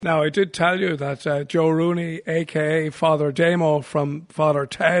Now, I did tell you that Joe Rooney, a.k.a. Father Damo from Father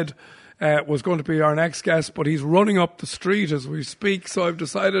Ted, was going to be our next guest, but he's running up the street as we speak, so I've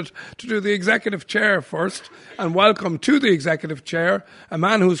decided to do the executive chair first. And welcome to the executive chair, a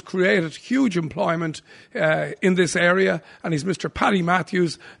man who's created huge employment in this area, and he's Mr. Paddy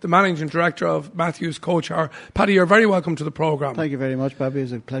Mathews, the managing director of Mathews Coachar. Paddy, you're very welcome to the programme. Thank you very much, Bobby.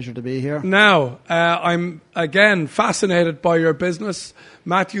 It's a pleasure to be here. Now, I'm again fascinated by your business,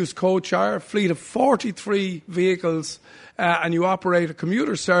 Mathews Coachar, fleet of 43 vehicles, and you operate a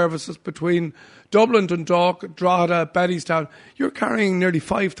commuter services between Dublin, Dundalk, Drogheda, Bettystown. You're carrying nearly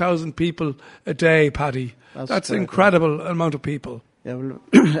 5,000 people a day, Paddy. That's an incredible amount of people. Yeah, well,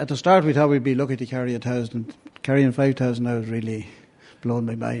 at the start we thought we'd be lucky to carry 1,000. Carrying 5,000 now has really blown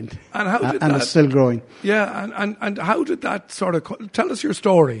my mind. And how did and that, it's still growing. Yeah, and how did that sort of... Tell us your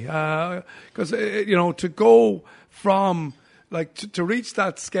story. Because, to go from... to reach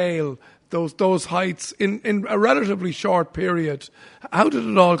that scale, those heights in a relatively short period, how did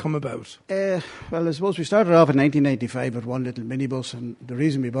it all come about? Well, I suppose we started off in 1995 with one little minibus, and the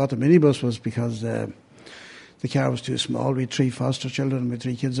reason we bought the minibus was because the car was too small. We had 3 foster children, we had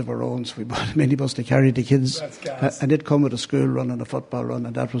 3 kids of our own, so we bought a minibus to carry the kids. That's gas. And it come with a school run and a football run,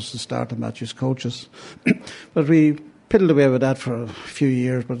 and that was the start of Mathews Coaches. But we piddled away with that for a few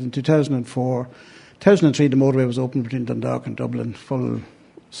years, but in 2003 the motorway was open between Dundalk and Dublin, full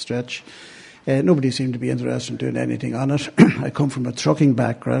stretch. Nobody seemed to be interested in doing anything on it. I come from a trucking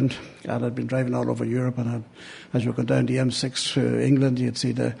background, and I'd been driving all over Europe, and as you go down the M6 to England, you'd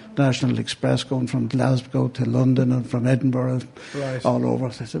see the National Express going from Glasgow to London and from Edinburgh, right, all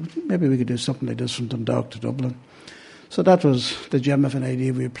over. So I said, maybe we could do something like this from Dundalk to Dublin. So that was the gem of an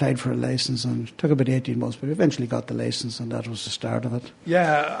idea. We applied for a licence, and it took about 18 months, but we eventually got the licence, and that was the start of it.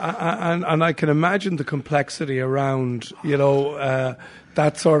 Yeah, and I can imagine the complexity around,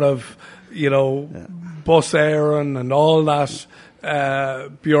 that sort of, bus airing and all that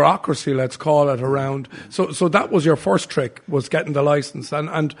bureaucracy, let's call it, around. So that was your first trick, was getting the licence.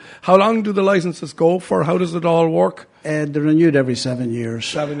 And how long do the licences go for? How does it all work? They're renewed every 7 years.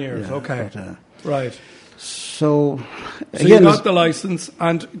 7 years, yeah, okay. But, right. So you got the licence,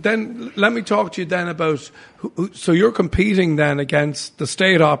 and then let me talk to you then about, so you're competing then against the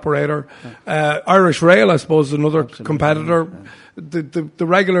state operator, Irish Rail, I suppose, is another competitor, the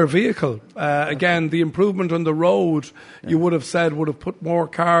regular vehicle. Again, the improvement on the road, you would have said, would have put more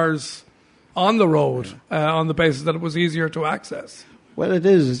cars on the road on the basis that it was easier to access. Well, it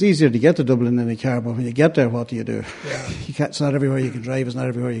is. It's easier to get to Dublin in a car, but when you get there, what do you do? Yeah. It's not everywhere you can drive. It's not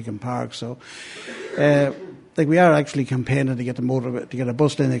everywhere you can park. So, we are actually campaigning to get a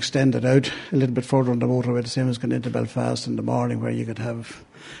bus lane extended out a little bit further on the motorway, the same as going into Belfast in the morning, where you could have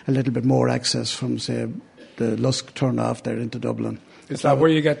a little bit more access from, say, the Lusk turn off there into Dublin. Is that where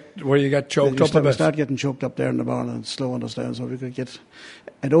you get choked up a bit? We start getting choked up there in the morning and slowing us down, so we could get.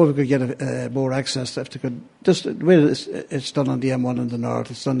 I know we could get more access if they could. Just the way it's done on the M1 in the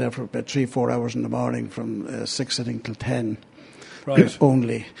north, it's done there for about 3-4 hours in the morning from 6 I think till 10, right,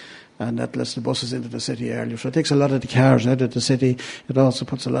 only, and that lets the buses into the city earlier. So it takes a lot of the cars out of the city. It also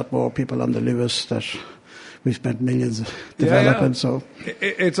puts a lot more people on the Lewis that we've spent millions developing. Yeah. So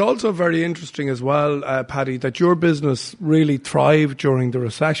it's also very interesting as well, Paddy, that your business really thrived during the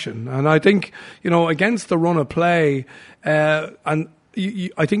recession. And I think, against the run of play, and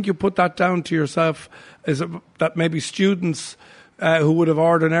I think you put that down to yourself, is that maybe students who would have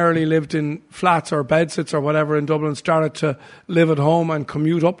ordinarily lived in flats or bedsits or whatever in Dublin started to live at home and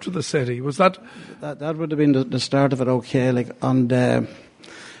commute up to the city. Was that... That would have been the start of it, okay.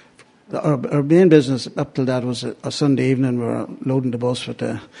 Our main business up till that was a Sunday evening. We were loading the bus with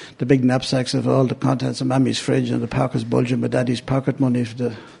the big knapsacks of all the contents of Mammy's fridge, and the pockets bulging with Daddy's pocket money for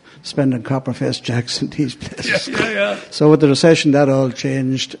the spending copper-faced jacks in these places. Yeah. So with the recession, that all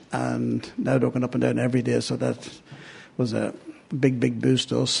changed, and now they're going up and down every day, so that was a big boost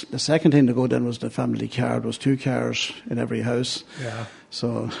to us. The second thing to go then was the family car. There was 2 cars in every house. Yeah.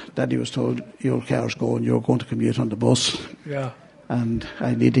 So Daddy was told, your car's going, you're going to commute on the bus. Yeah. And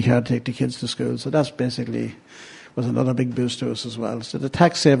I need the car to take the kids to school. So that's basically was another big boost to us as well. So the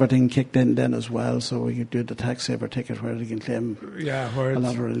tax saver thing kicked in then as well. So we could do the tax saver ticket where they can claim a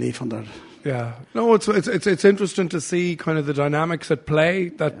lot of relief on that. Yeah, no, it's interesting to see kind of the dynamics at play.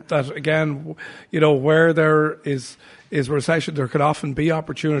 That again, where there is recession, there could often be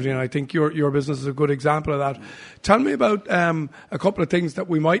opportunity, and I think your business is a good example of that. Tell me about a couple of things that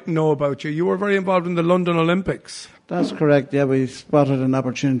we might know about you. You were very involved in the London Olympics. That's correct. Yeah, we spotted an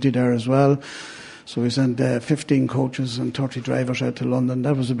opportunity there as well. So we sent 15 coaches and 30 drivers out to London.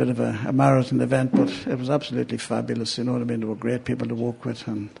 That was a bit of a marathon event, but it was absolutely fabulous. You know what I mean? There were great people to work with,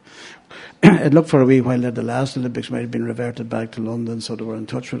 and it looked for a wee while that the last Olympics might have been reverted back to London, so they were in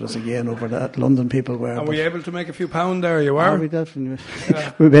touch with us again over that. London people were. And were you able to make a few pound there? You were? We definitely.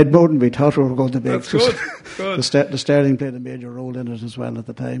 Yeah. We made more than we thought we were going to make. That's good. Good. The sterling played a major role in it as well at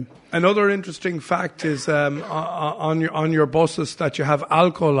the time. Another interesting fact is on your buses that you have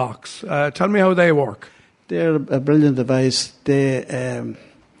alcohol locks. Tell me how they work. They're a brilliant device. They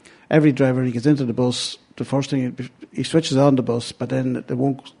every driver, he gets into the bus, the first thing he switches on the bus, but then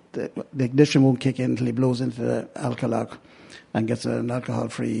the ignition won't kick in until he blows into the alcohol lock and gets an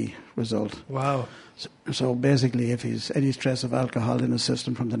alcohol-free result. Wow. So basically, if he's any trace of alcohol in his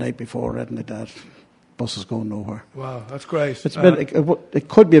system from the night before or anything like that, bus is going nowhere. Wow, that's great. It's it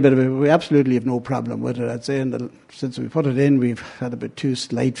could be a bit of we absolutely have no problem with it. I'd say since we put it in, we've had about 2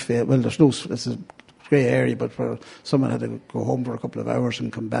 slight fail. Well, this is a grey area, but for someone had to go home for a couple of hours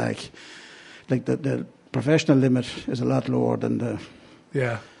and come back. Like the professional limit is a lot lower than the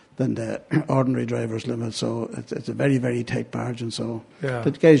ordinary driver's limit, so it's a very, very tight margin. So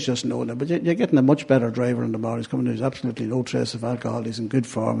the guys just know that. But you're getting a much better driver in the morning. He's coming in, there's absolutely no trace of alcohol. He's in good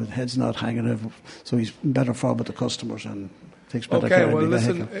form. His head's not hanging out, so he's in better form with the customers and takes better care of the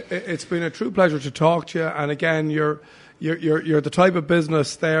vehicle. Okay, well, listen, it's been a true pleasure to talk to you. And again, you're the type of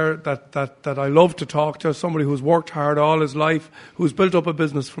business there that I love to talk to. Somebody who's worked hard all his life, who's built up a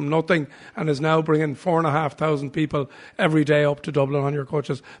business from nothing, and is now bringing 4,500 people every day up to Dublin on your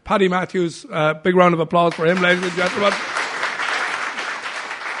coaches. Paddy Mathews, big round of applause for him, ladies and gentlemen.